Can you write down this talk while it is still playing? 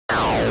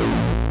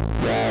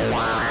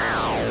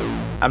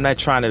I'm not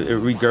trying to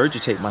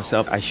regurgitate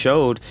myself. I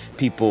showed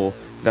people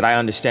that I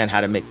understand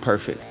how to make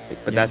perfect,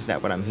 but that's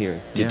not what I'm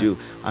here to do.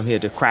 I'm here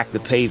to crack the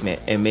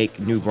pavement and make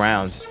new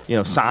grounds,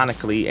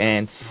 sonically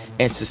and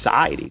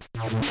society.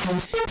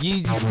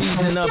 Yeezy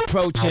season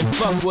approaching,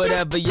 fuck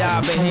whatever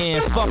y'all been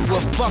hearing, fuck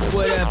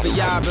whatever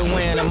y'all been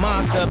wearing, a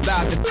monster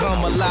about to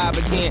come alive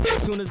again.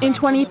 In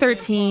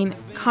 2013,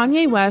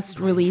 Kanye West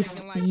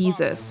released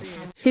Yeezus,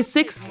 his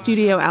 6th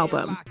studio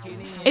album.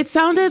 It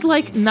sounded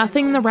like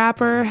nothing the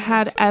rapper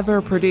had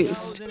ever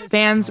produced.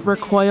 Fans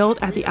recoiled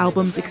at the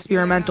album's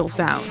experimental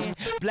sound.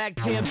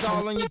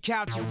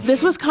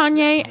 This was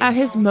Kanye at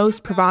his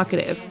most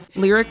provocative,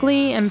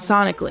 lyrically and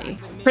sonically.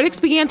 Critics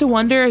began to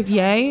wonder if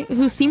Ye,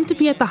 who seemed to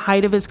be at the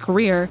height of his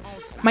career,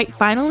 might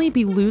finally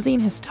be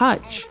losing his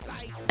touch.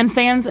 And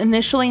fans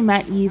initially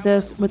met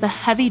Yeezus with a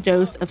heavy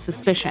dose of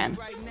suspicion.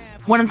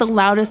 One of the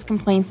loudest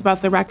complaints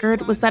about the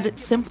record was that it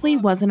simply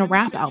wasn't a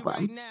rap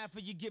album.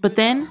 But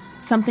then,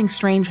 something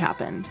strange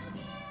happened.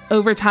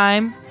 Over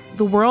time,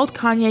 the world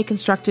Kanye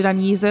constructed on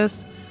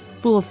Yeezus,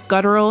 full of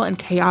guttural and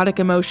chaotic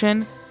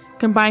emotion,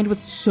 combined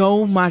with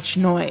so much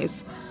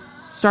noise,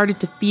 started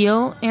to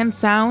feel and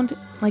sound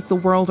like the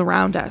world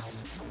around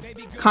us.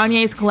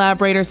 Kanye's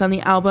collaborators on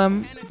the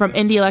album, from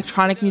indie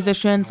electronic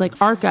musicians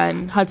like Arca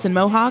and Hudson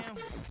Mohawk,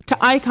 to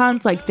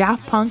icons like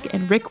Daft Punk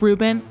and Rick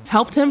Rubin,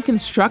 helped him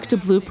construct a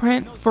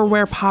blueprint for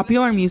where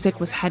popular music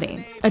was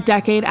heading. A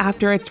decade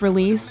after its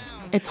release,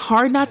 it's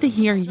hard not to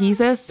hear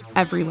Yeezus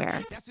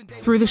everywhere.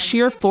 Through the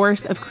sheer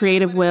force of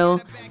creative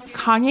will,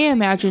 Kanye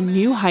imagined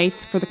new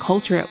heights for the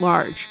culture at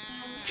large.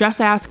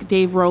 Just ask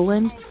Dave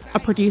Rowland, a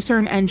producer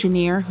and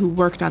engineer who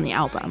worked on the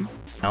album.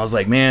 I was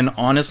like, man,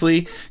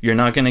 honestly, you're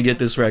not going to get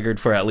this record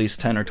for at least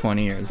 10 or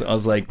 20 years. I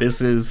was like,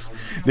 this is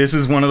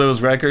one of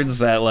those records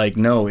that, like,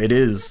 no, it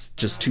is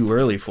just too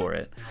early for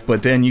it.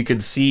 But then you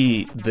could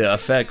see the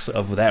effects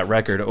of that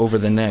record over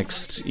the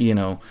next,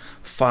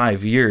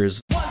 5 years.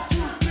 1, 2,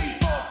 3,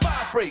 4,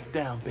 5,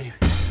 breakdown, baby.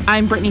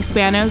 I'm Brittany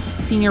Spanos,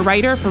 senior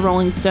writer for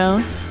Rolling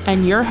Stone,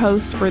 and your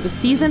host for the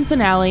season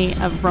finale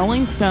of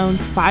Rolling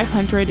Stone's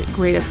 500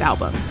 Greatest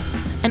Albums,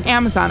 an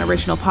Amazon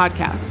original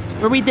podcast,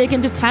 where we dig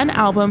into 10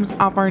 albums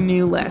off our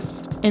new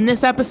list. In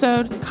this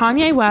episode,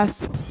 Kanye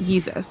West's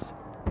Yeezus.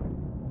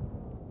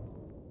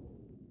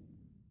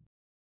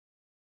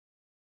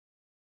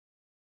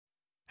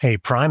 Hey,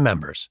 Prime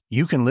members,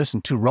 you can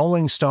listen to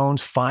Rolling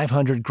Stone's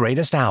 500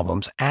 Greatest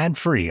Albums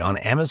ad-free on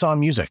Amazon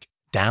Music.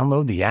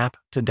 Download the app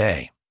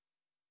today.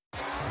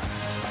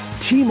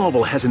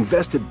 T-Mobile has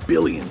invested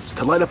billions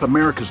to light up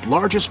America's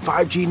largest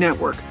 5G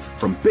network,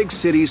 from big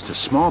cities to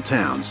small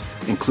towns,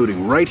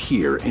 including right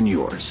here in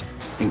yours.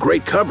 And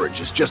great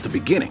coverage is just the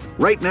beginning.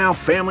 Right now,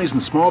 families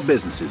and small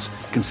businesses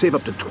can save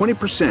up to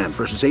 20%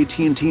 versus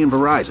AT&T and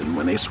Verizon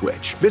when they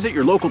switch. Visit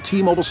your local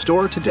T-Mobile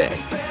store today.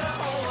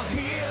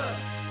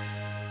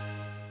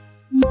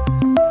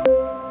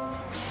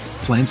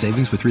 Plan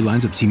savings with 3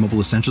 lines of T-Mobile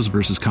Essentials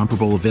versus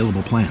comparable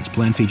available plans.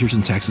 Plan features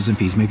and taxes and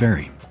fees may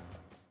vary.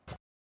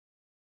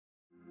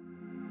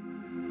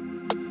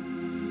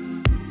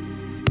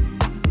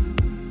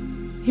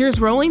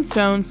 Here's Rolling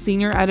Stone's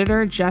senior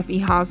editor Jeff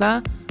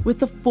Ihaza with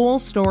the full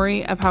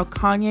story of how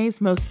Kanye's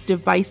most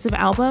divisive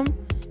album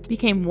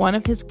became one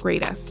of his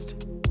greatest.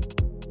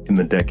 In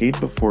the decade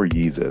before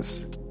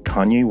Yeezus,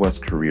 Kanye West's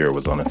career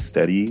was on a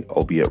steady,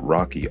 albeit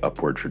rocky,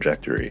 upward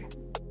trajectory.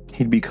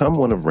 He'd become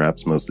one of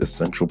rap's most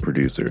essential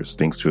producers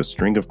thanks to a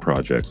string of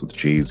projects with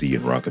Jay-Z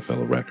and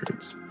Rockefeller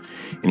Records.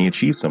 And he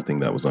achieved something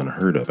that was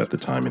unheard of at the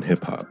time in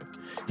hip-hop.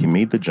 He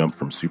made the jump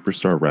from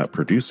superstar rap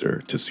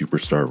producer to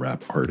superstar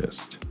rap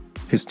artist.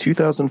 His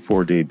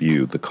 2004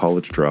 debut, The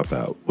College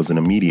Dropout, was an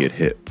immediate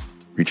hit,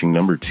 reaching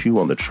number 2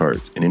 on the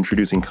charts and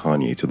introducing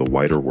Kanye to the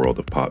wider world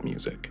of pop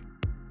music.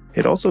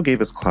 It also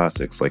gave us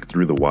classics like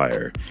Through the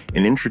Wire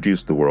and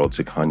introduced the world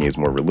to Kanye's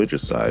more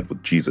religious side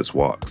with Jesus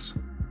Walks.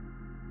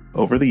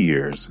 Over the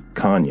years,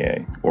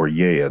 Kanye, or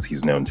Ye as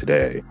he's known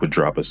today, would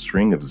drop a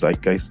string of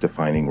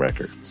zeitgeist-defining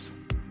records.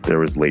 There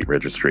was Late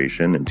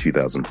Registration in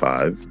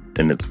 2005,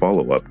 and its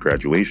follow-up,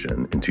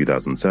 Graduation, in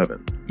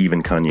 2007.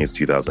 Even Kanye's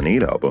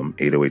 2008 album,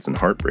 808s and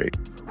Heartbreak,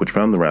 which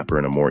found the rapper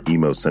in a more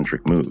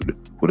emo-centric mood,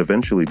 would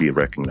eventually be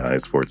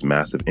recognized for its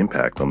massive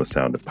impact on the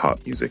sound of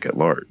pop music at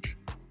large.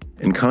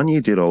 And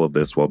Kanye did all of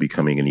this while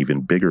becoming an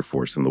even bigger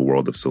force in the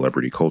world of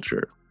celebrity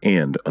culture.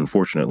 And,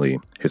 unfortunately,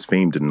 his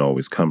fame didn't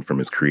always come from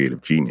his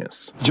creative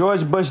genius.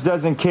 George Bush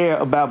doesn't care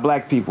about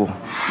black people.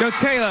 Yo,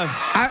 Taylor,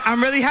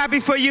 I'm really happy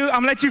for you.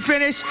 I'm gonna let you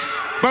finish.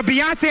 But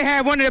Beyonce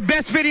had one of the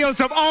best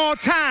videos of all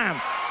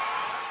time.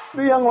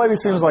 The young lady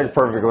seems like a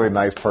perfectly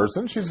nice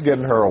person. She's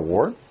getting her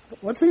award.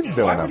 What's he doing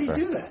Why up would there?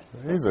 he do that?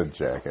 He's a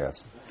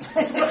jackass.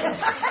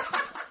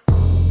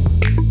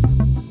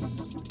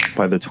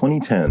 By the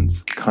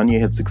 2010s, Kanye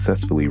had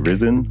successfully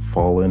risen,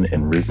 fallen,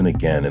 and risen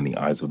again in the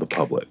eyes of the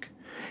public.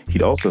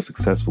 He'd also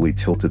successfully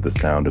tilted the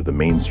sound of the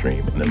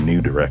mainstream in a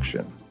new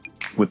direction.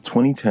 With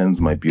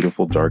 2010's My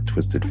Beautiful Dark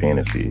Twisted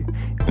Fantasy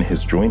and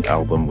his joint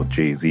album with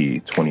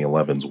Jay-Z,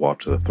 2011's Walk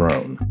to the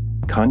Throne,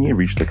 Kanye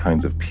reached the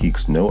kinds of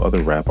peaks no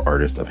other rap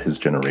artist of his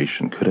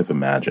generation could have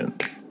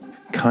imagined.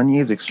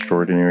 Kanye's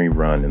extraordinary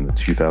run in the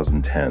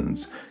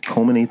 2010s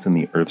culminates in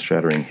the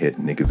earth-shattering hit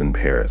Niggas in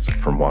Paris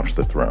from Watch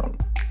the Throne.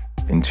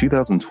 In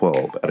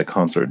 2012, at a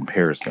concert in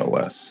Paris no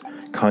less,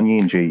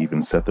 Kanye and Jay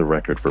even set the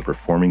record for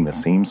performing the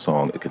same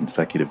song a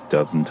consecutive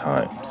dozen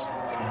times.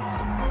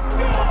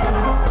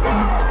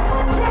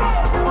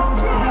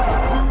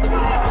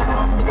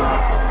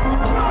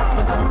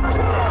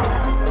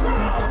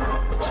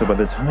 So by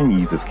the time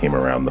Yeezus came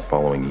around the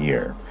following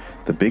year,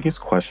 the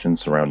biggest question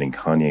surrounding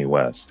Kanye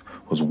West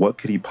was what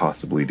could he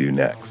possibly do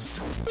next?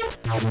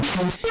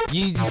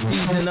 Yeezy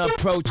season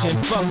approaching,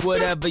 fuck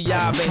whatever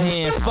y'all been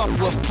hearing, fuck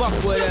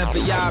whatever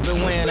y'all been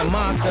wearing, a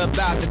monster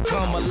about to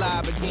come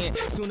alive again.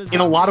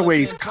 In a lot of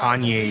ways,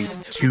 Kanye's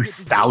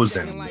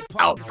 2000s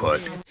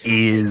output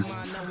is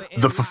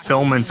the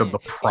fulfillment of the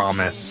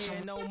promise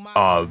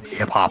of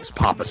hip-hop's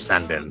pop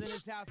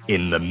ascendance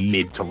in the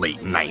mid to late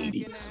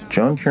 90s.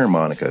 John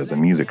Caramanica is a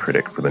music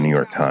critic for the New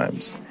York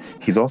Times.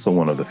 He's also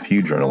one of the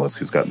few journalists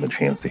who's gotten the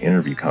chance to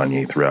interview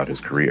Kanye throughout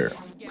his career.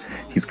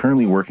 He's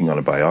currently working on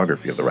a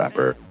biography of the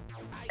rapper.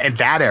 At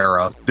that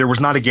era, there was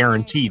not a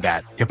guarantee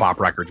that hip-hop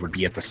records would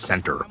be at the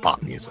center of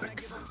pop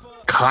music.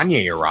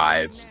 Kanye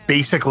arrives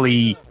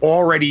basically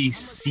already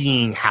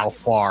seeing how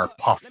far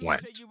Puff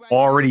went,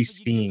 already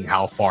seeing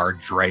how far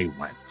Dre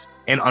went,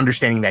 and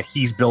understanding that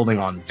he's building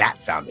on that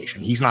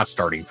foundation. He's not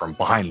starting from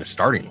behind the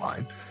starting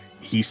line.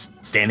 He's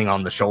standing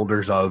on the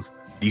shoulders of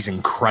these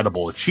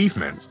incredible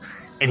achievements.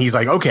 And he's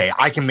like, okay,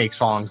 I can make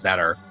songs that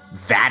are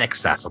that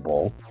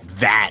accessible,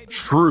 that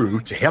true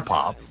to hip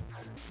hop,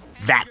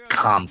 that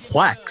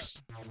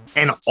complex,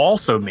 and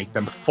also make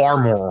them far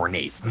more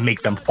ornate,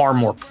 make them far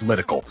more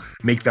political,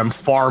 make them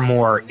far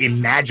more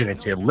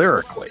imaginative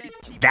lyrically.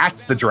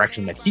 That's the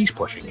direction that he's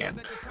pushing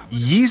in.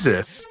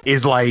 Yeezus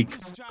is like,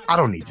 I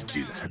don't need to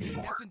do this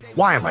anymore.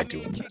 Why am I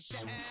doing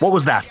this? What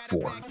was that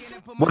for?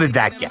 What did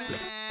that get me?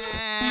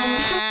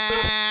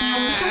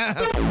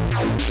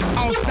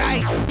 On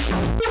sight.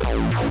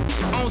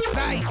 On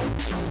sight.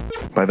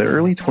 By the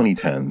early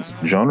 2010s,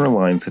 genre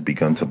lines had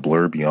begun to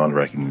blur beyond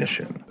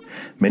recognition.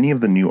 Many of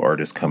the new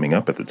artists coming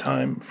up at the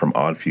time, from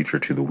Odd Future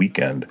to The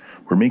Weeknd,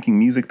 were making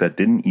music that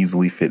didn't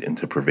easily fit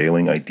into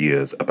prevailing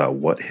ideas about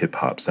what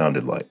hip-hop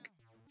sounded like.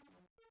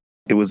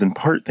 It was in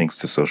part thanks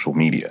to social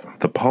media.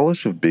 The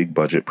polish of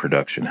big-budget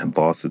production had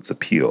lost its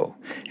appeal,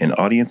 and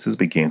audiences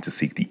began to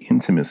seek the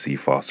intimacy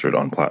fostered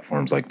on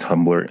platforms like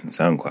Tumblr and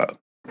SoundCloud,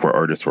 where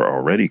artists were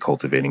already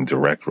cultivating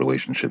direct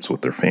relationships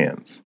with their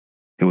fans.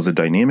 It was a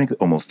dynamic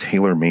almost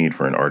tailor-made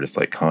for an artist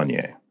like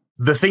Kanye.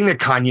 The thing that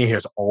Kanye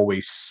has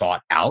always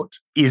sought out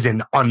is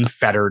an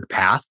unfettered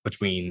path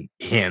between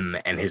him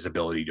and his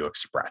ability to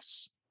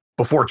express.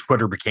 Before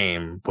Twitter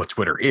became what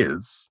Twitter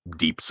is,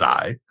 deep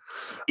sigh,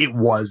 it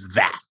was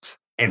that.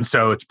 And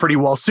so it's pretty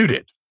well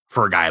suited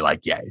for a guy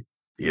like Ye.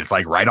 It's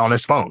like right on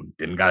his phone.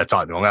 Don't gotta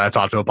talk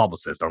to a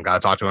publicist. Don't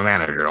gotta talk to a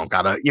manager.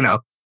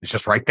 It's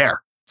just right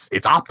there.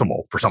 It's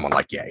optimal for someone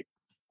like Ye.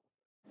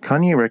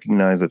 Kanye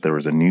recognized that there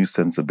was a new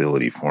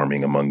sensibility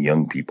forming among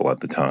young people at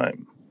the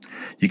time.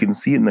 You can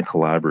see it in the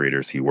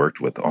collaborators he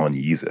worked with on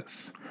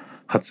Yeezus.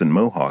 Hudson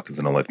Mohawk is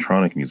an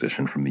electronic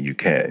musician from the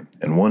UK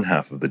and one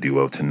half of the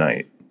duo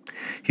Tonight.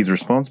 He's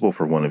responsible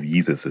for one of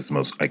Yeezus'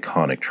 most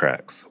iconic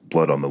tracks,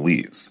 Blood on the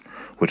Leaves,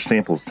 which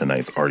samples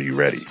Tonight's Are You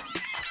Ready?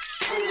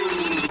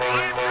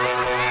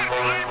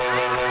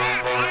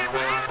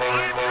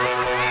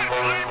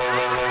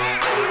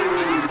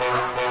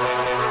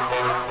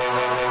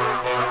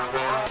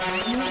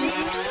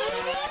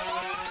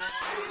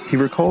 He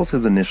recalls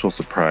his initial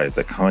surprise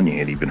that Kanye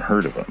had even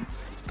heard of him.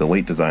 The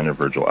late designer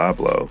Virgil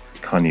Abloh,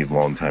 Kanye's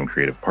longtime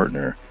creative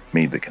partner,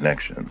 made the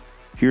connection.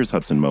 Here's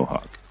Hudson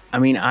Mohawk. I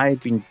mean,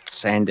 I'd been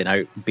sending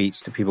out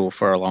beats to people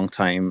for a long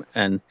time,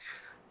 and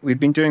we'd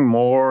been doing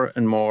more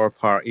and more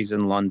parties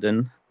in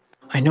London.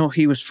 I know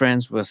he was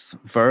friends with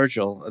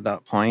Virgil at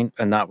that point,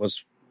 and that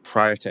was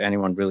prior to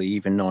anyone really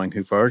even knowing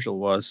who Virgil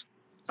was.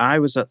 I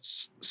was at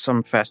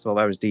some festival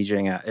I was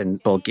DJing at in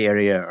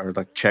Bulgaria or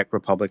like Czech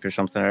Republic or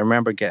something. I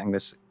remember getting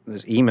this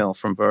email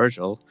from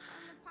Virgil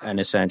and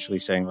essentially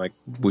saying, like,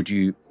 would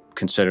you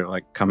consider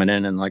like coming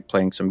in and like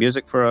playing some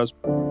music for us?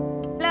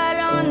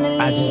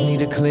 I just need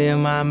to clear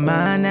my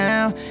mind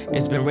now.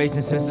 It's been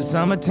racing since the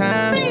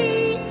summertime.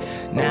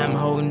 Now I'm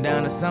holding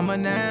down the summer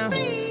now.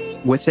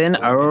 Within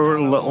our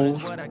little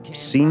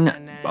scene,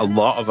 a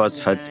lot of us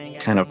had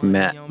kind of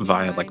met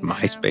via like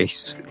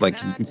MySpace, like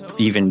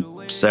even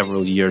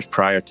several years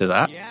prior to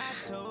that.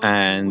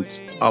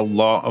 And a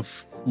lot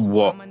of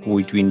what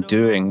we'd been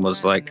doing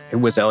was like, it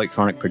was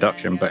electronic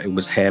production, but it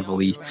was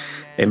heavily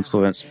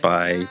influenced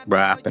by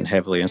rap and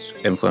heavily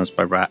influenced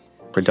by rap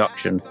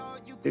production.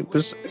 It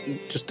was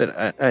just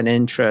an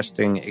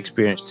interesting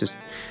experience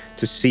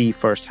to see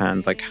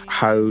firsthand like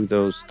how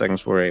those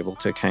things were able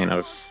to kind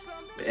of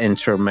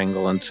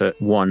intermingle into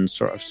one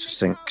sort of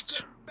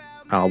succinct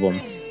album.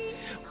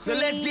 So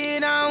let's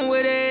get on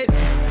with it.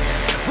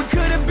 We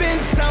could have been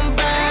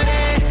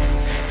somebody.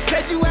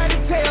 Said you had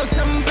to tell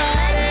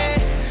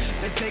somebody.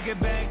 Let's take it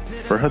back to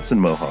For Hudson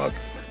Mohawk,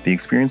 the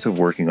experience of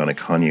working on a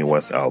Kanye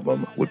West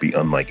album would be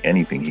unlike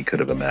anything he could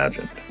have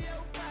imagined.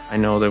 I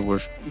know there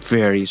were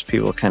various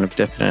people kind of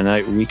dipping in and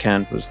out.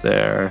 Weeknd was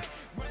there,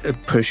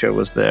 Pusha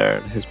was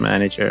there, his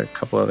manager, a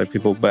couple other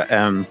people. But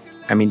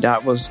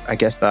that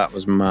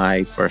was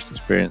my first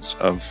experience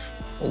of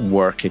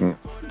working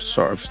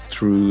sort of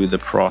through the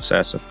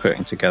process of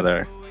putting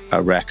together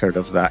a record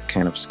of that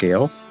kind of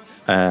scale.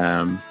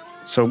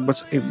 So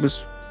it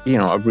was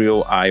a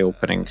real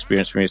eye-opening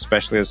experience for me,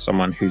 especially as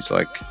someone who's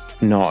like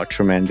not a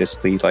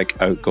tremendously like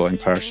outgoing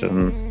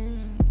person.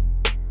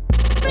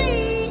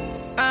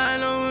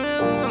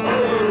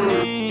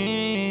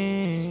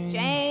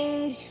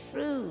 Strange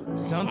fruit.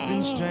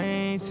 Something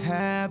strange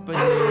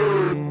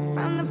happening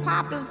from the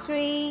poplar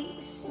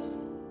trees.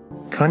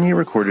 Kanye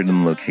recorded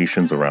in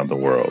locations around the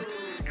world,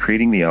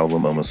 creating the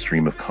album almost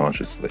stream of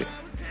consciously.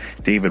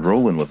 David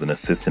Rowland was an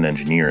assistant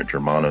engineer at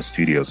Germano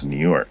Studios in New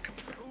York,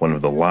 one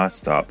of the last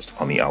stops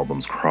on the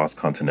album's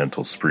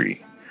cross-continental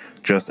spree,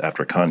 just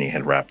after Kanye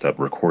had wrapped up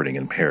recording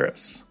in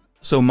Paris.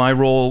 So my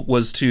role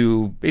was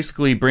to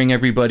basically bring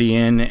everybody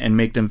in and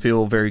make them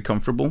feel very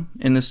comfortable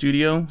in the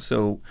studio.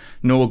 So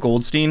Noah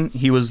Goldstein,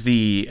 he was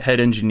the head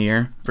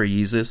engineer for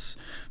Yeezus,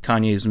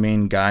 Kanye's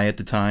main guy at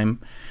the time.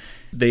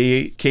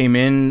 They came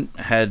in,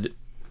 had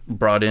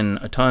brought in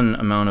a ton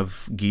amount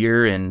of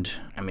gear and,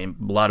 a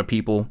lot of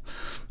people.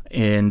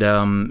 And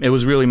it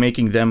was really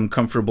making them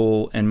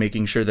comfortable and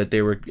making sure that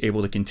they were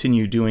able to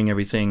continue doing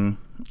everything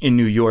in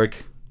New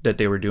York that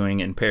they were doing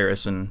in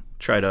Paris and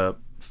try to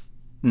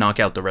knock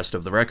out the rest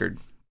of the record.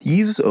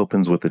 Yeezus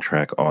opens with the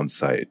track On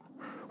Sight,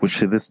 which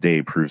to this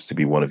day proves to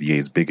be one of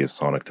Ye's biggest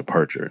sonic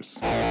departures.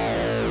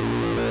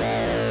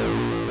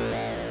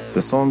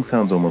 The song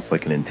sounds almost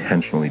like an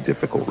intentionally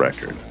difficult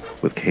record,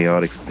 with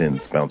chaotic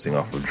synths bouncing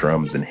off of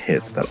drums and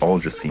hits that all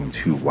just seem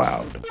too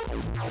loud.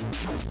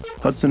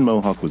 Hudson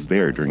Mohawk was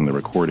there during the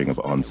recording of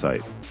On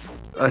Sight.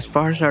 As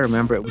far as I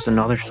remember, it was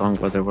another song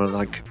where there were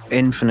like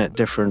infinite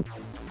different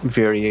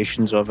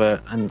variations of it,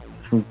 and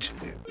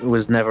it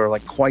was never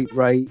like quite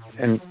right,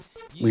 and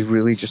we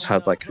really just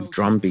had like a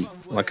drum beat,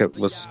 like it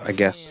was, I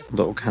guess, a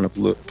little kind of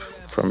loop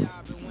from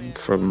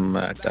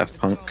Daft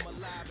Punk.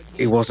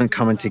 It wasn't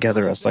coming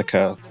together as like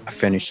a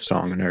finished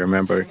song, and I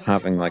remember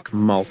having like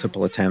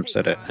multiple attempts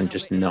at it and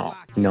just not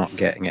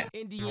getting it.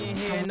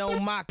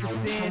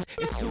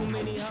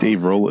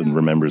 Dave Rowland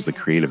remembers the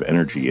creative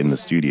energy in the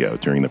studio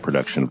during the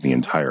production of the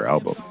entire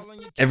album.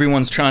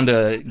 Everyone's trying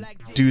to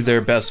do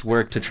their best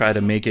work to try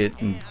to make it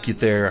and get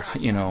their,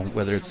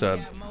 whether it's a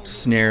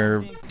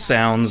snare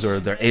sounds or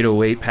their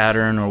 808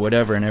 pattern or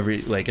whatever, and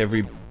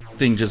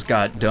everything just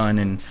got done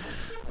and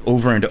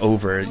over,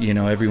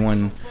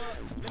 everyone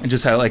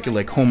just had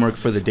like homework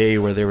for the day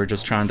where they were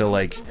just trying to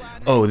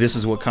this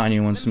is what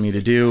Kanye wants me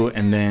to do,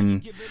 and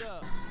then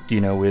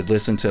we'd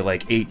listen to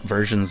like 8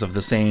 versions of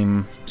the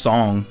same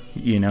song,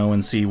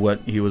 and see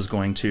what he was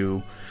going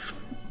to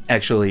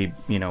actually,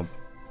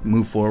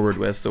 move forward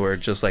with, or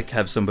just like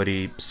have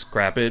somebody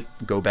scrap it,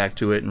 go back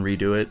to it and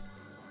redo it.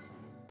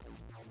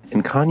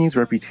 And Kanye's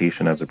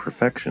reputation as a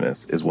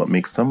perfectionist is what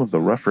makes some of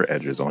the rougher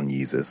edges on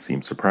Yeezus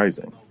seem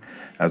surprising.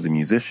 As a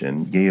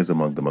musician, Ye is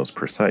among the most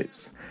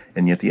precise,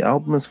 and yet the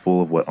album is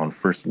full of what on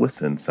first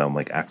listen sound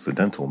like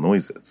accidental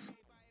noises.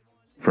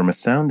 From a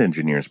sound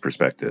engineer's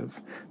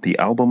perspective, the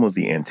album was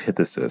the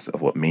antithesis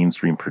of what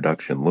mainstream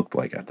production looked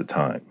like at the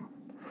time.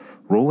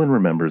 Rowland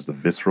remembers the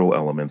visceral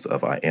elements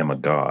of I Am a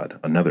God,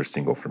 another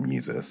single from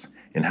Yeezus,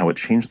 and how it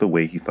changed the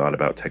way he thought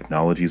about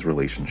technology's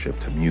relationship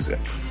to music.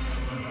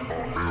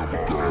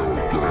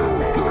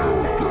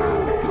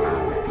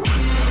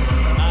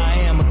 I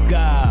am a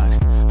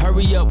god.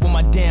 Hurry up with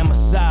my damn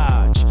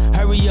massage.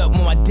 Hurry up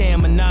with my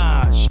damn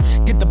menage.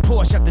 Get the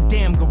Porsche out the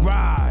damn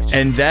garage.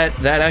 And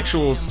that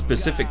actual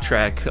specific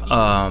track,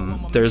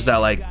 there's that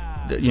like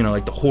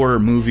the horror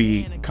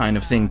movie kind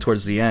of thing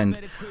towards the end.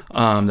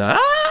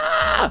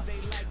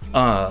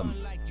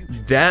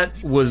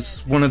 That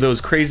was one of those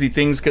crazy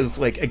things because,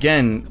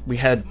 again, we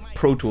had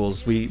Pro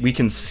Tools. We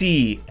can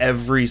see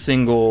every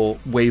single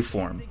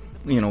waveform.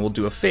 We'll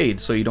do a fade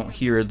so you don't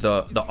hear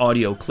the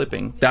audio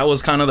clipping. That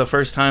was kind of the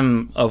first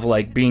time of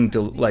being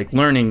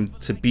learning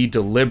to be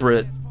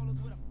deliberate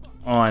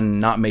on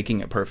not making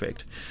it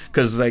perfect,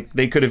 because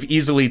they could have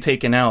easily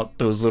taken out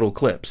those little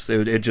clips.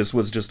 It just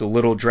was just a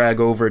little drag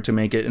over to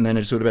make it, and then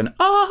it just would have been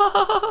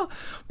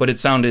but it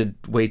sounded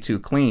way too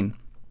clean.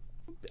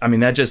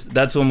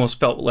 That's almost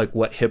felt like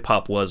what hip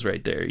hop was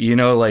right there.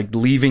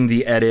 Leaving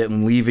the edit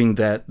and leaving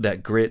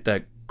that grit,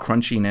 that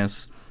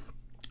crunchiness,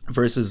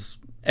 versus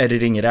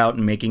editing it out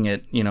and making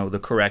it, the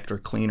correct or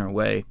cleaner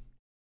way.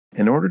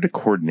 In order to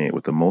coordinate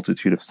with the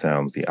multitude of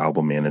sounds the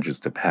album manages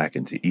to pack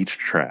into each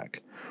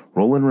track,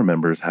 Rowland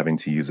remembers having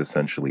to use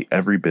essentially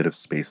every bit of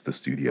space the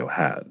studio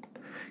had.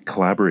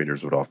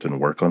 Collaborators would often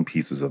work on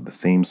pieces of the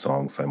same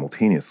song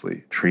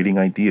simultaneously, trading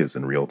ideas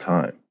in real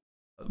time.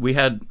 We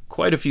had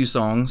quite a few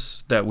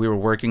songs that we were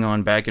working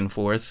on back and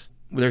forth.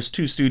 There's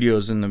 2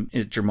 studios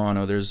at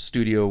Germano. There's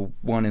Studio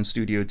 1 and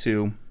Studio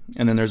 2,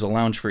 and then there's a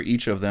lounge for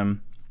each of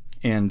them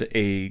and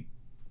a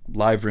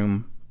live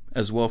room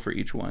as well for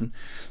each one.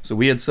 So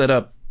we had set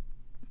up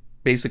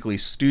basically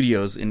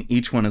studios in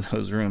each one of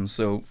those rooms.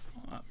 So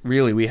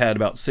really we had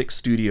about 6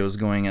 studios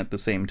going at the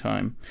same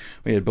time.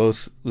 We had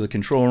both the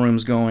control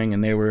rooms going,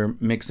 and they were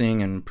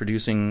mixing and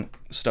producing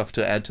stuff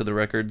to add to the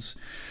records.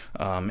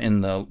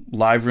 In the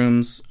live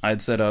rooms,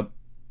 I'd set up,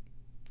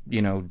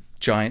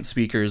 giant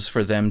speakers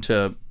for them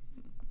to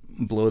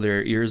blow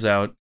their ears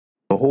out.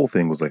 The whole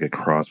thing was like a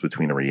cross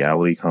between a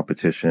reality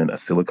competition, a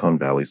Silicon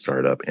Valley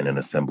startup, and an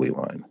assembly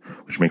line,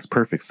 which makes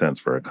perfect sense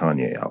for a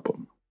Kanye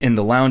album. In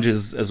the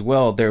lounges as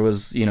well, there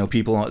was,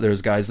 people, there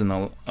was guys in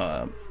the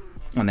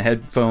on the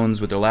headphones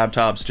with their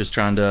laptops just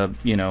trying to,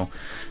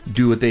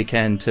 do what they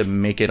can to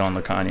make it on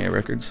the Kanye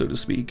record, so to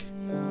speak.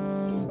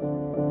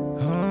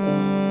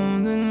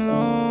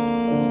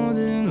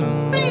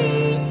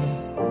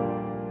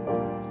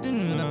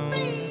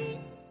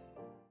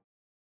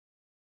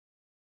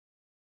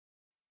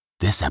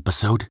 This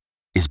episode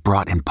is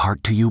brought in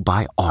part to you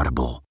by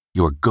Audible,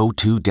 your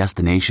go-to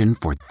destination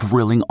for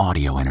thrilling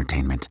audio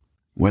entertainment.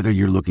 Whether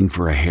you're looking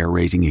for a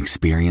hair-raising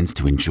experience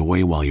to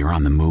enjoy while you're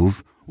on the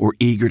move, or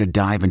eager to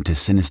dive into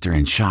sinister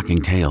and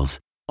shocking tales,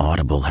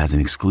 Audible has an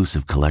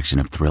exclusive collection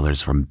of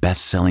thrillers from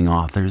best-selling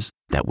authors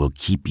that will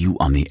keep you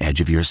on the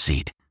edge of your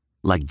seat.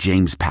 Like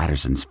James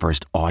Patterson's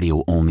first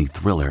audio-only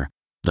thriller,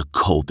 The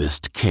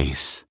Coldest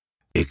Case.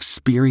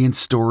 Experience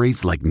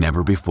stories like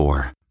never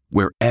before,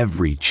 where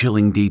every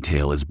chilling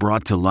detail is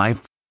brought to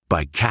life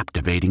by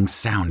captivating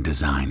sound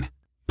design.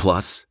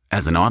 Plus,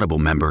 as an Audible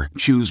member,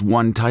 choose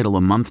one title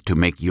a month to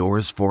make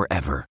yours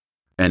forever.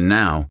 And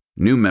now,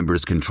 new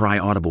members can try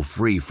Audible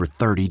free for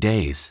 30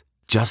 days.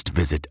 Just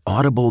visit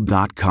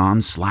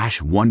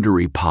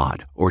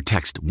audible.com/WonderyPod or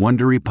text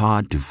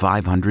WonderyPod to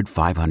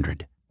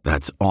 500-500.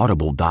 That's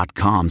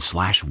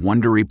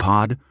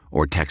audible.com/WonderyPod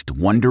or text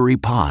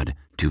WonderyPod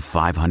to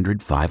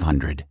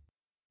 500-500.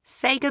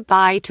 Say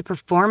goodbye to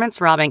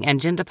performance-robbing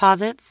engine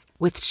deposits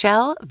with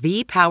Shell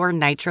V-Power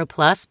Nitro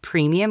Plus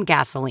Premium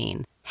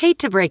Gasoline. Hate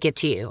to break it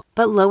to you,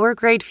 but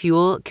lower-grade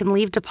fuel can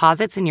leave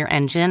deposits in your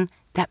engine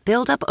that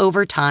build up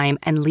over time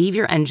and leave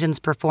your engine's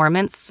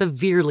performance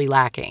severely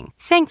lacking.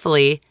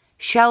 Thankfully,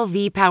 Shell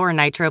V-Power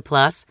Nitro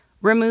Plus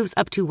removes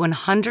up to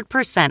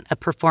 100% of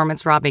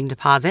performance-robbing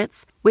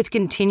deposits with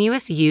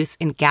continuous use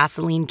in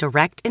gasoline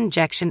direct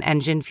injection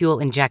engine fuel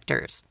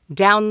injectors.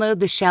 Download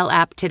the Shell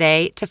app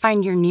today to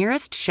find your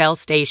nearest Shell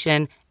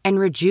station and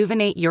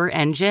rejuvenate your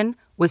engine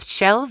with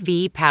Shell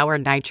V-Power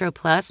Nitro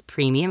Plus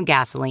Premium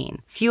Gasoline.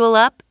 Fuel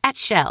up at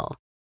Shell.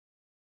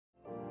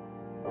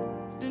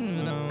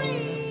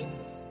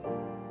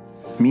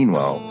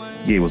 Meanwhile,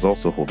 Ye was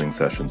also holding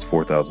sessions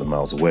 4,000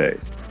 miles away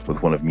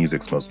with one of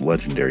music's most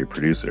legendary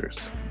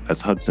producers,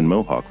 as Hudson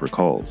Mohawk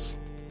recalls.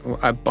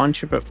 A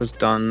bunch of it was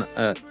done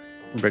at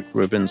Rick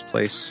Rubin's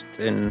place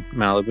in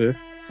Malibu.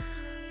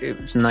 It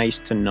was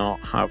nice to not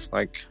have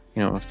a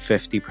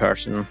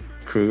 50-person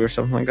crew or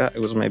something like that.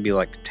 It was maybe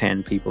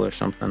 10 people or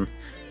something,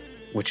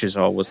 which is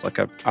always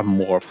a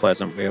more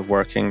pleasant way of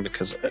working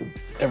because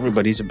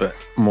everybody's a bit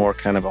more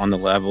kind of on the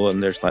level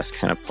and there's less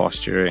kind of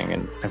posturing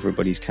and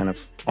everybody's kind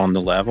of on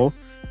the level.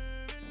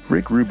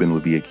 Rick Rubin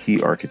would be a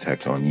key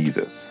architect on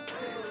Yeezus.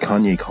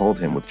 Kanye called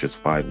him with just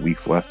 5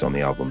 weeks left on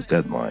the album's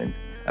deadline,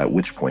 at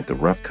which point the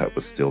rough cut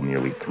was still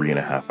nearly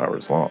 3.5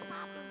 hours long.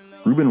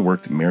 Rubin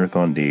worked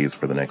marathon days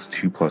for the next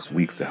 2+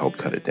 weeks to help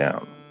cut it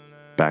down.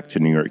 Back to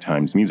New York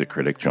Times music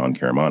critic John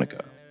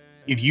Caramanica.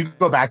 If you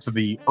go back to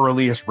the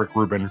earliest Rick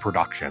Rubin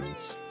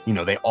productions,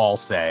 they all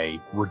say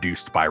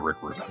produced by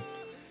Rick Rubin.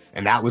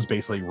 And that was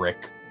basically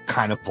Rick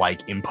kind of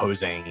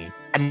imposing,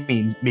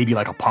 maybe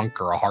a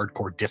punk or a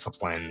hardcore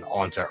discipline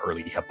onto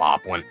early hip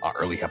hop when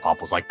early hip hop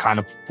was kind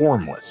of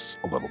formless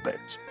a little bit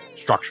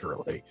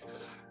structurally.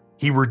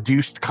 He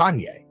reduced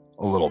Kanye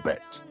a little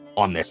bit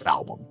on this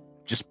album.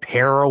 Just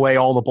pare away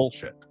all the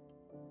bullshit.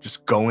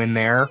 Just go in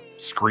there,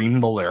 scream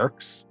the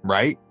lyrics,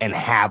 right? And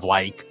have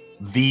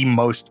the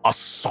most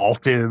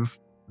assaultive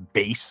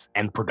bass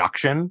and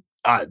production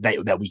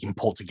that we can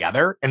pull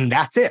together. And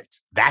that's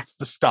it. That's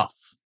the stuff.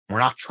 We're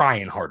not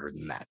trying harder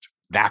than that.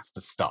 That's the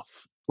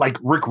stuff.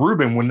 Rick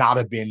Rubin would not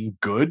have been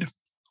good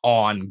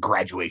on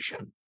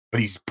Graduation,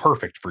 but he's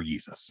perfect for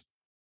Yeezus.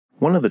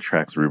 One of the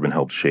tracks Rubin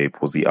helped shape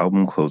was the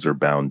album closer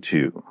Bound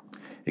 2.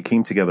 It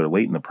came together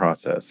late in the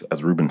process,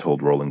 as Rubin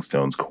told Rolling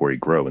Stone's Corey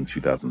Grow in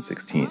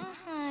 2016.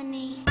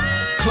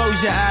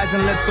 Close your eyes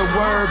and let the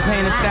word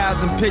paint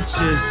 1,000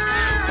 pictures.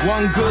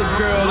 One good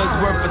girl is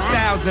worth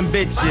 1,000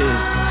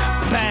 bitches.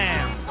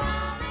 Bam!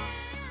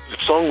 The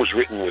song was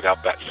written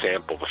without that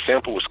sample. The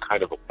sample was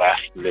kind of a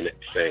last-minute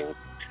thing,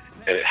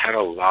 and it had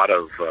a lot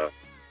of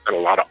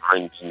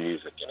R&B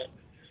music in it.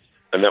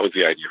 And that was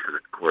the idea for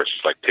the chorus,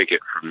 take it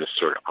from this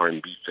sort of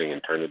R&B thing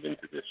and turn it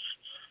into this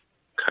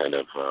kind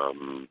of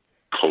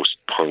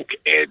post-punk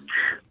edge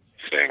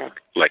thing,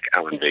 like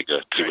Alan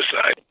Vega,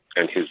 Suicide.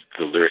 And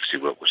the lyrics he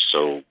wrote were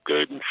so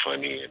good and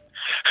funny and,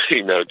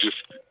 just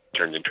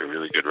turned into a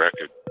really good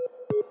record.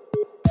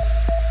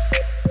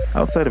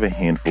 Outside of a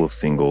handful of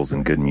singles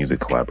and good music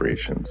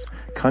collaborations,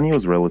 Kanye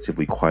was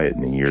relatively quiet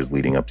in the years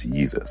leading up to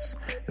Yeezus,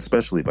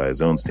 especially by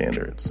his own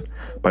standards.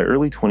 By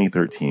early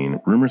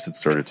 2013, rumors had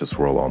started to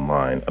swirl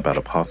online about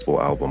a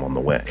possible album on the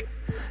way.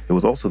 It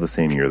was also the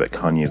same year that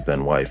Kanye's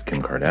then-wife,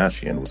 Kim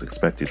Kardashian, was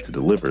expected to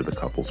deliver the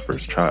couple's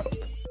first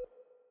child.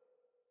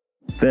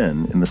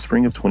 Then, in the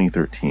spring of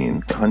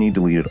 2013, Kanye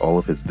deleted all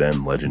of his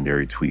then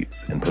legendary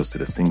tweets and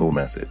posted a single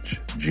message,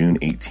 June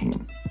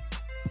 18.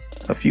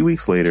 A few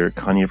weeks later,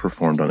 Kanye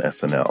performed on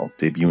SNL,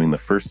 debuting the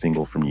first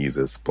single from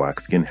Yeezus, Black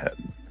Skinhead.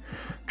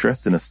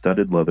 Dressed in a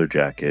studded leather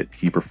jacket,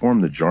 he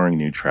performed the jarring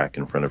new track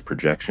in front of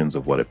projections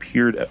of what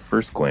appeared at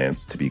first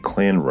glance to be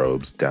Klan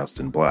robes doused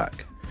in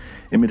black.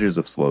 Images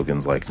of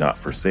slogans like "Not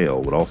for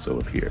Sale" would also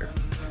appear.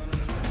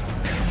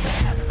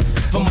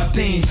 For my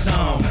theme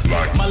song,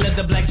 my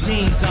leather black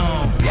jeans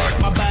on,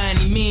 my by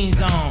any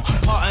means on,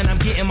 part and I'm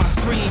getting my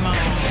scream on.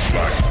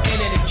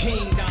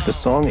 The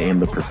song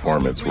and the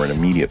performance were an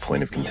immediate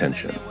point of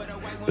contention.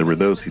 There were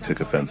those who took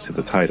offense to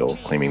the title,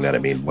 claiming that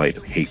it made light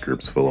of hate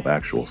groups full of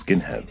actual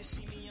skinheads.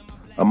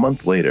 A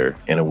month later,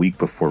 and a week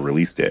before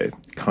release day,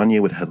 Kanye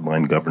would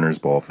headline Governor's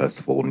Ball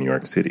Festival in New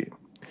York City,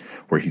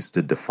 where he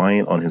stood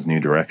defiant on his new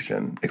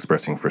direction,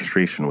 expressing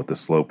frustration with the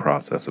slow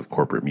process of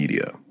corporate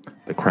media.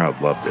 The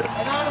crowd loved it.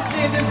 And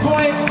honestly, at this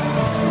point,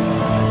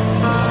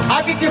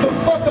 I could give a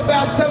fuck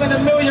about selling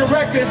 1 million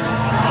records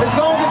as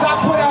long as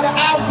I put out an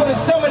album for the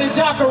summer that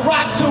y'all can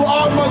rock to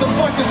all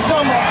motherfucking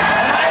summer.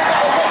 And I ain't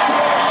gotta wait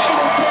till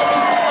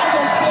I'm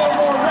gonna sell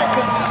more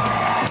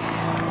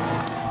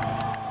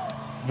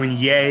records. When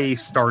Ye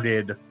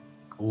started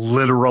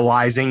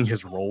literalizing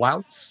his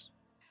rollouts,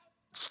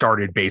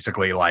 started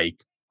basically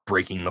like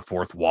breaking the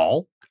fourth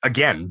wall.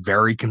 Again,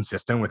 very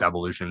consistent with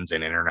evolutions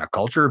in internet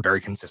culture,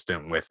 very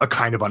consistent with a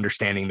kind of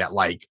understanding that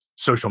like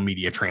social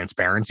media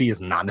transparency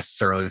is not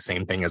necessarily the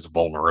same thing as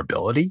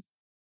vulnerability.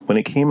 When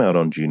it came out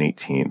on June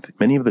 18th,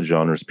 many of the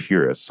genre's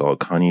purists saw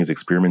Kanye's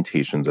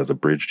experimentations as a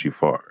bridge too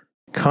far.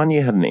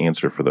 Kanye had an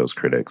answer for those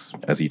critics,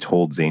 as he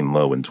told Zane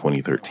Lowe in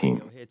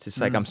 2013. It's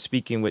like I'm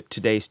speaking with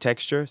today's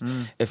textures.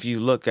 If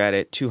you look at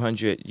it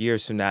 200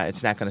 years from now,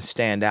 it's not going to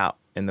stand out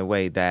in the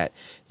way that,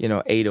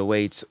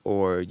 808s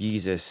or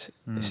Yeezus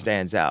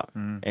stands out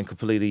and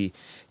completely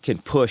can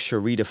push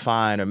or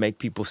redefine or make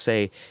people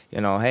say,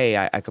 hey,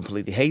 I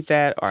completely hate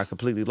that or I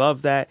completely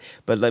love that,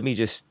 but let me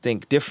just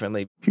think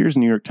differently. Here's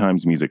New York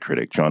Times music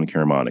critic John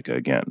Caramanica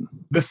again.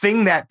 The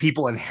thing that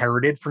people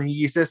inherited from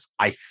Yeezus,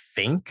 I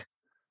think,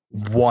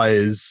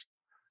 was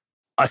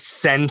a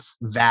sense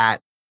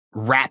that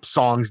rap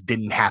songs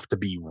didn't have to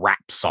be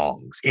rap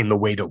songs in the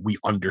way that we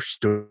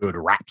understood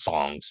rap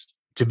songs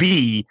to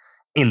be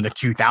in the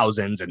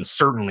 2000s and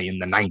certainly in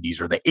the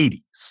 90s or the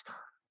 80s.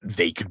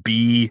 They could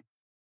be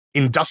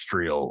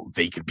industrial,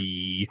 they could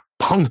be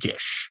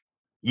punkish,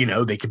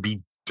 they could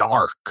be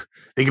dark,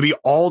 they could be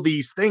all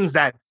these things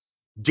that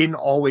didn't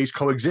always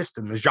coexist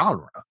in the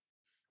genre.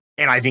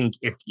 And I think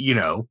if,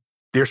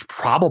 there's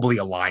probably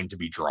a line to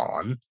be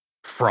drawn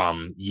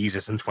from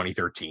Yeezus in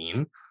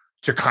 2013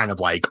 to kind of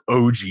like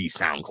OG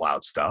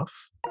SoundCloud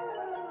stuff.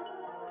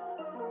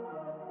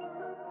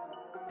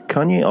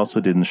 Kanye also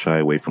didn't shy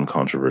away from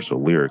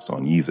controversial lyrics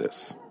on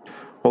Yeezus.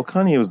 While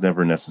Kanye was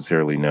never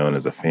necessarily known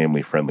as a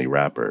family-friendly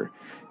rapper,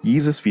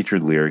 Yeezus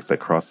featured lyrics that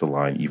crossed the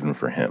line even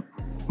for him.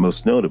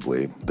 Most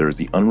notably, there is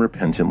the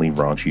unrepentantly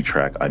raunchy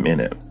track I'm In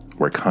It,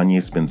 where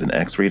Kanye spins an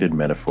X-rated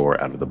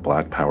metaphor out of the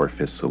Black Power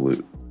fist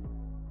salute.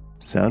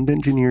 Sound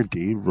engineer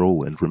Dave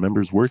Rowland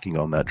remembers working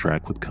on that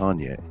track with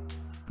Kanye.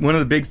 One of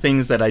the big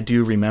things that I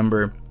do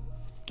remember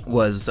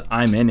was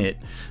I'm In It.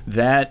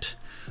 That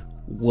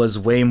was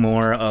way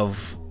more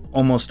of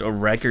almost a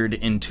record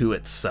into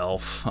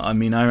itself. I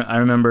mean, I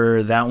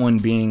remember that one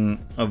being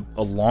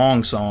a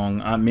long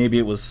song. Maybe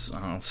it was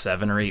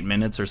 7 or 8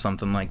 minutes or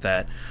something like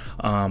that.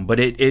 But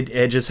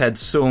it just had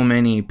so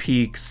many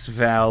peaks,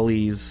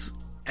 valleys,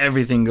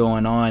 everything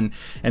going on.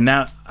 And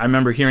that, I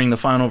remember hearing the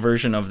final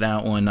version of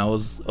that one. I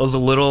was a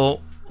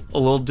little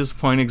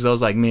disappointed because I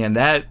was like, man,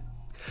 that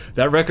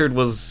record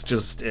was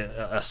just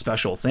a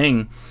special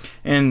thing.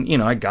 And,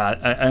 I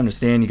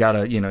understand you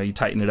gotta, you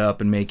tighten it up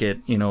and make it,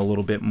 a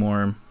little bit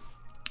more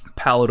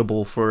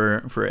palatable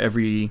for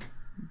everybody.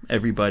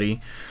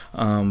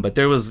 But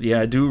there was,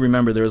 I do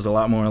remember there was a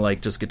lot more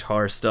like just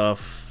guitar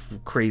stuff,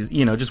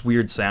 crazy, just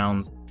weird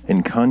sounds.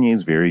 In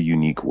Kanye's very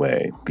unique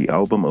way, the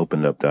album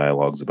opened up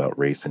dialogues about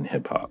race and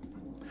hip-hop.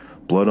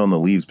 Blood on the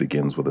Leaves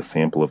begins with a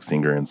sample of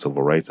singer and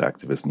civil rights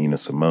activist Nina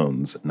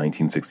Simone's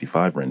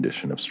 1965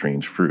 rendition of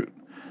Strange Fruit,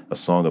 a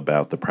song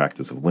about the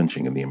practice of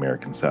lynching in the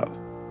American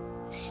South.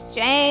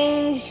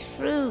 Strange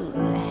fruit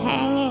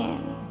hanging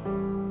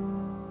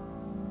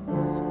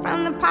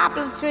from the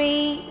poplar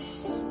trees.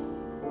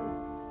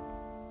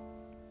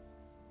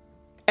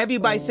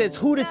 Everybody says,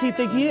 who does he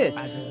think he is?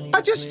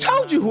 I just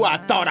told you who I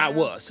thought I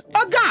was.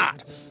 A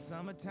god.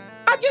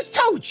 I just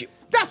told you.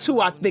 That's who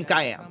I think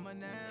I am.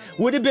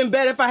 Would it have been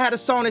better if I had a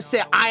song that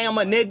said, I am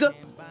a nigga?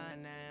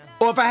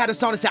 Or if I had a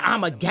song that said,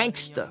 I'm a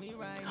gangster?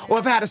 Or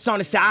if I had a song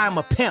that said, I am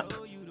a pimp?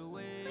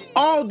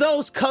 All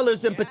those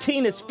colors and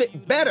patinas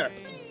fit better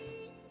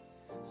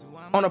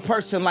on a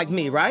person like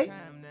me, right?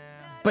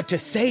 But to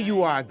say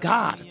you are a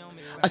god,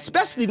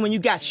 especially when you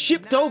got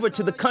shipped over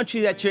to the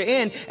country that you're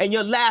in and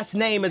your last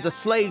name is a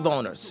slave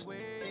owner's.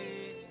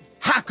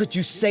 How could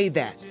you say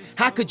that?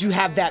 How could you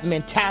have that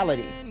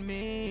mentality?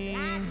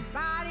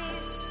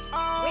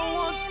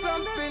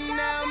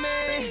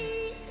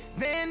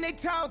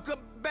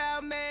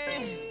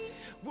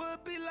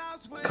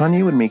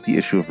 Kanye would make the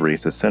issue of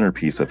race a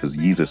centerpiece of his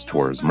Yeezus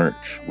Tours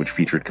merch, which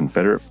featured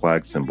Confederate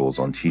flag symbols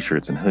on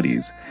t-shirts and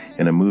hoodies,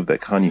 in a move that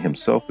Kanye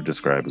himself would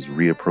describe as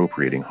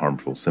reappropriating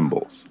harmful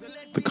symbols.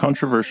 The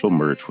controversial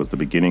merch was the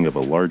beginning of a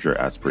larger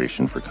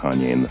aspiration for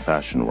Kanye in the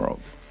fashion world.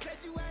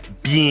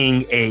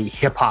 Being a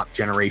hip-hop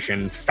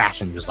generation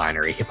fashion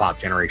designer, a hip-hop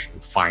generation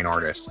fine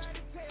artist,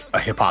 a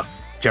hip-hop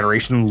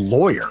generation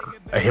lawyer,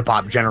 a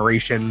hip-hop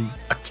generation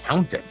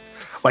accountant.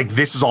 Like,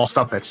 this is all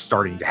stuff that's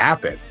starting to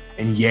happen.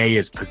 And Ye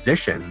is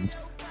positioned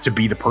to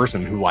be the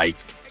person who, like,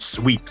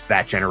 sweeps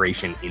that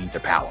generation into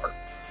power.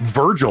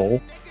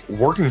 Virgil,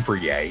 working for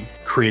Ye,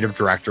 creative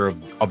director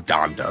of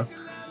Donda,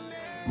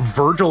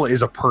 Virgil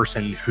is a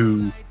person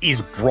who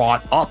is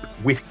brought up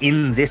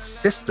within this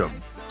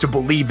system to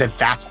believe that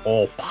that's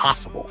all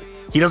possible.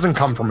 He doesn't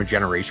come from a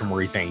generation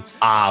where he thinks,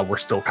 we're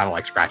still kind of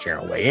like scratching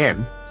our way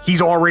in.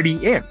 He's already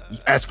in,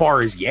 as far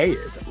as Ye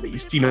is, at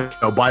least. You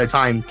know, by the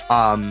time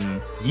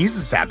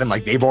Yeezus happened,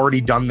 like, they've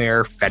already done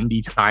their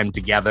Fendi time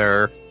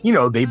together. You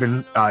know, they've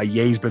been,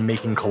 Ye's been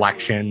making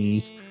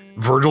collections.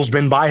 Virgil's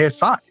been by his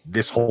side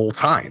this whole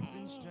time.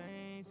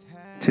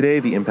 Today,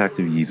 the impact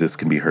of Yeezus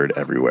can be heard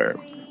everywhere,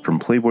 from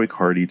Playboi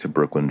Carti to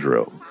Brooklyn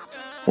Drill.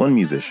 One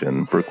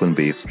musician,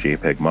 Brooklyn-based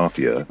JPEG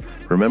Mafia,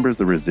 remembers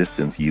the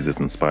resistance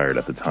Yeezus inspired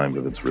at the time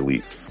of its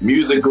release.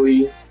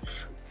 Musically,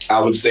 I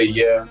would say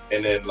yeah,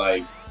 and then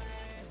like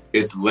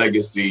its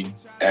legacy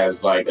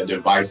as like a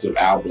divisive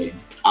album,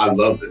 I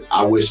love it.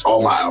 I wish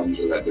all my albums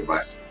were that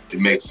divisive.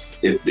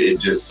 It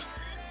just,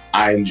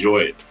 I enjoy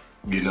it,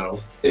 you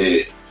know?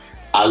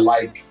 I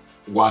like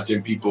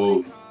watching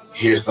people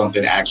hear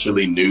something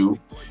actually new,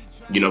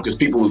 you know, because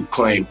people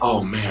claim,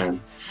 oh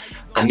man,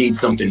 I need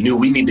something new.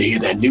 We need to hear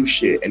that new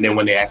shit. And then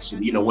when they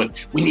actually, you know, when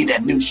we need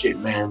that new shit,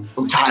 man.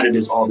 I'm tired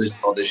of all this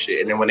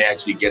shit. And then when they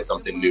actually get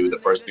something new, the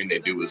first thing they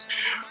do is,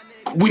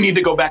 we need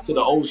to go back to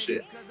the old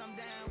shit.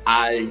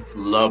 I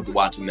loved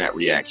watching that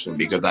reaction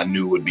because I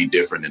knew it would be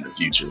different in the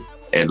future.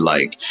 And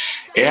like,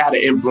 it had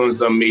an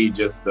influence on me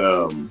just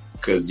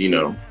because, you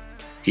know,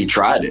 he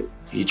tried it.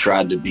 He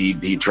tried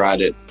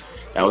it.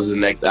 That was the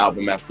next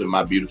album after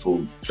my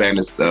beautiful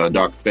fantasy,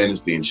 dark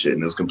fantasy and shit.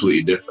 And it was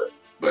completely different.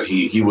 But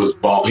he was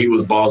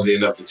ballsy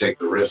enough to take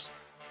the risk.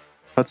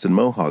 Hudson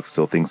Mohawk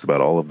still thinks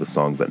about all of the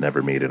songs that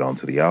never made it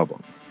onto the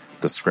album,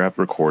 the scrapped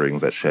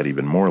recordings that shed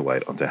even more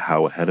light onto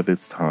how ahead of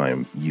its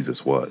time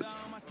Yeezus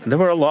was. There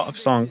were a lot of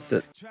songs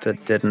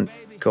that didn't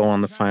go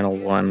on the final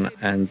one,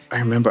 and I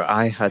remember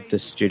I had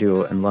this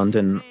studio in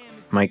London.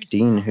 Mike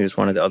Dean, who's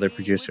one of the other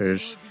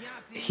producers,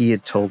 he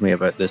had told me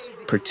about this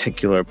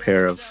particular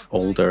pair of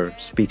older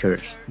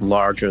speakers,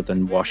 larger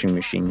than washing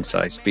machine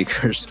size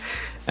speakers.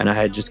 And I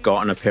had just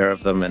gotten a pair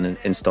of them and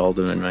installed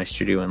them in my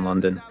studio in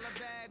London.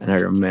 And I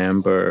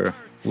remember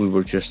we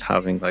were just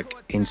having like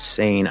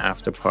insane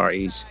after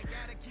parties,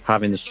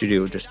 having the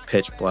studio just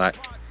pitch black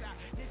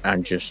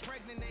and just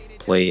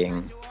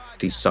playing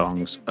these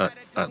songs at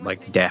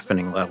like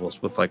deafening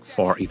levels with like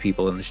 40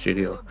 people in the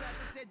studio.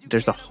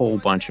 There's a whole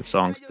bunch of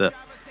songs that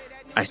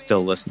I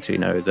still listen to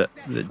now that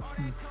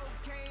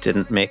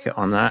didn't make it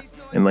on that.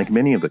 And like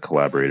many of the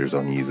collaborators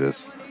on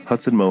Yeezus,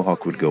 Hudson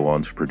Mohawk would go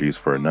on to produce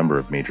for a number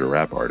of major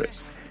rap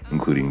artists,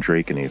 including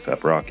Drake and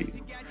A$AP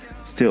Rocky.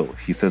 Still,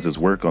 he says his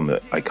work on the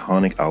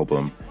iconic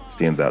album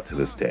stands out to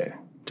this day.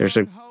 There's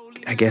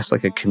I guess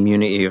like a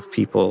community of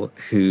people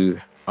who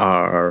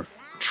are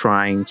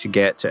trying to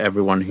get to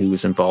everyone who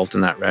was involved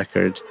in that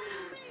record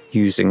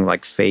using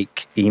like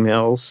fake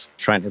emails,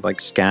 trying to like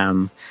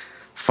scam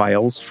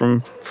files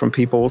from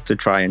people to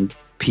try and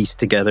piece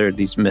together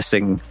these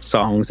missing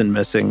songs and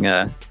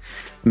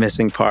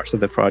missing parts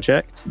of the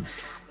project.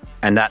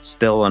 And that's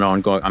still an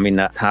ongoing, I mean,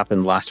 that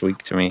happened last week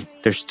to me.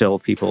 There's still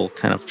people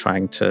kind of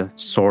trying to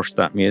source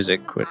that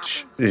music,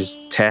 which is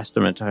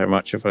testament to how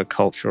much of a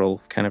cultural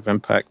kind of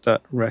impact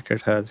that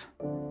record had.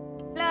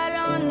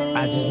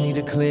 I just need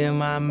to clear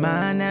my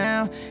mind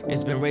now.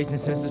 It's been racing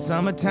since the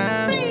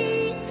summertime.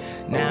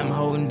 Now I'm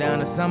holding down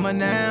the summer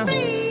now.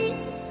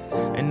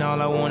 And all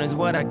I want is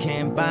what I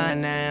can't buy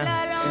now.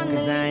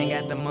 Cause I ain't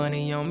got the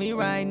money on me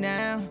right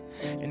now.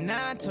 And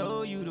I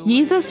told you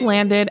Yeezus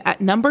landed at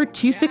number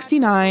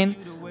 269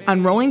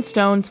 on Rolling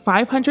Stone's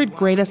 500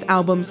 Greatest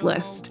Albums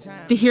list.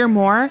 To hear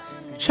more,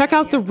 check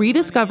out the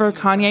Rediscover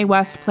Kanye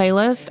West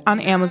playlist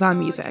on Amazon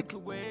Music.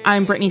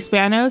 I'm Brittany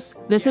Spanos.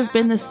 This has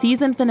been the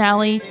season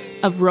finale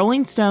of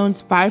Rolling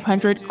Stone's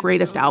 500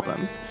 Greatest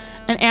Albums,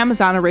 an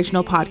Amazon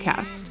original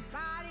podcast.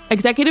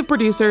 Executive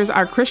producers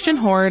are Christian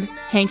Horde,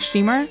 Hank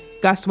Steamer,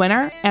 Gus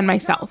Winter, and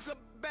myself.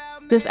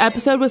 This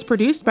episode was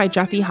produced by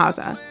Jeffy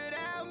Haza.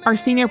 Our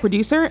senior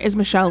producer is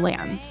Michelle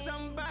Lands.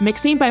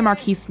 Mixing by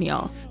Marquise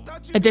Neal.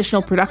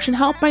 Additional production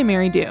help by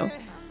Mary Dew.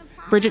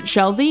 Bridget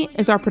Shelsey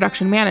is our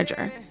production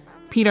manager.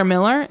 Peter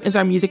Miller is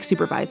our music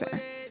supervisor.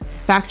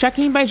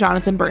 Fact-checking by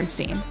Jonathan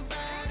Bernstein.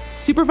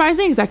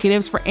 Supervising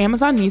executives for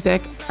Amazon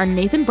Music are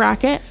Nathan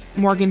Brackett,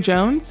 Morgan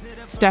Jones,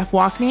 Steph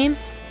Walknane,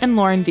 and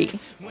Lauren D.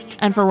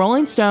 And for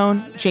Rolling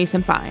Stone,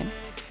 Jason Fine.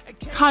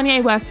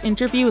 Kanye West's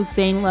interview with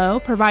Zane Lowe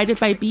provided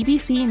by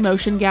BBC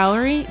Motion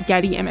Gallery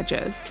Getty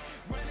Images.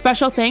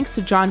 Special thanks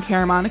to John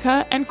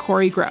Caramonica and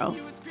Corey Groh.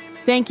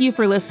 Thank you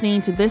for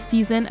listening to this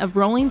season of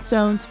Rolling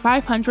Stone's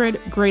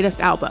 500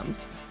 Greatest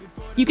Albums.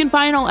 You can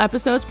find all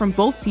episodes from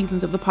both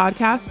seasons of the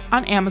podcast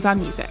on Amazon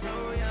Music.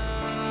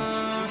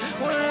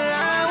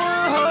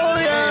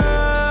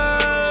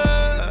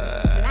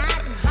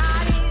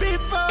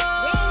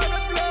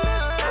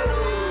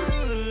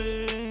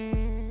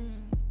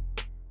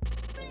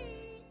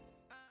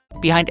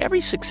 Behind every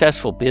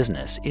successful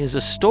business is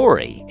a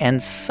story,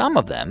 and some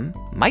of them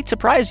might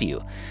surprise you.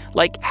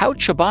 Like how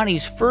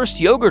Chobani's first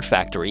yogurt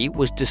factory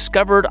was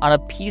discovered on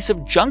a piece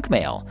of junk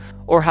mail,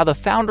 or how the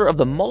founder of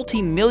the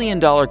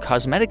multi-million-dollar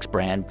cosmetics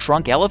brand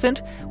Drunk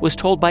Elephant was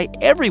told by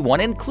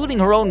everyone, including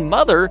her own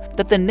mother,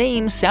 that the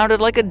name sounded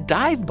like a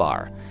dive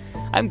bar.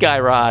 I'm Guy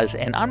Raz,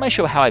 and on my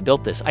show How I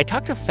Built This, I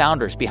talk to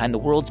founders behind the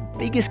world's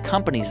biggest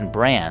companies and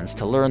brands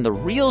to learn the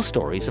real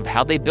stories of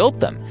how they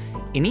built them.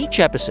 In each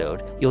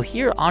episode, you'll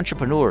hear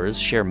entrepreneurs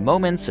share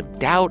moments of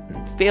doubt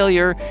and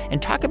failure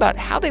and talk about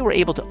how they were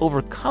able to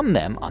overcome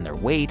them on their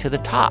way to the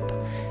top.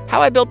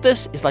 How I Built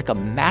This is like a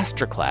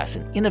masterclass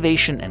in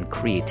innovation and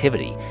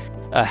creativity,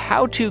 a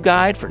how-to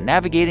guide for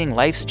navigating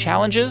life's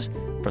challenges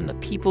from the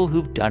people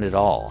who've done it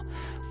all.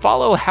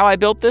 Follow How I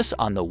Built This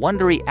on the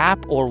Wondery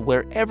app or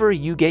wherever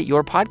you get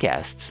your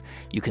podcasts.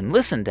 You can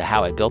listen to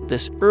How I Built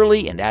This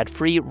early and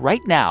ad-free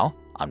right now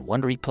on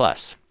Wondery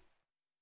Plus.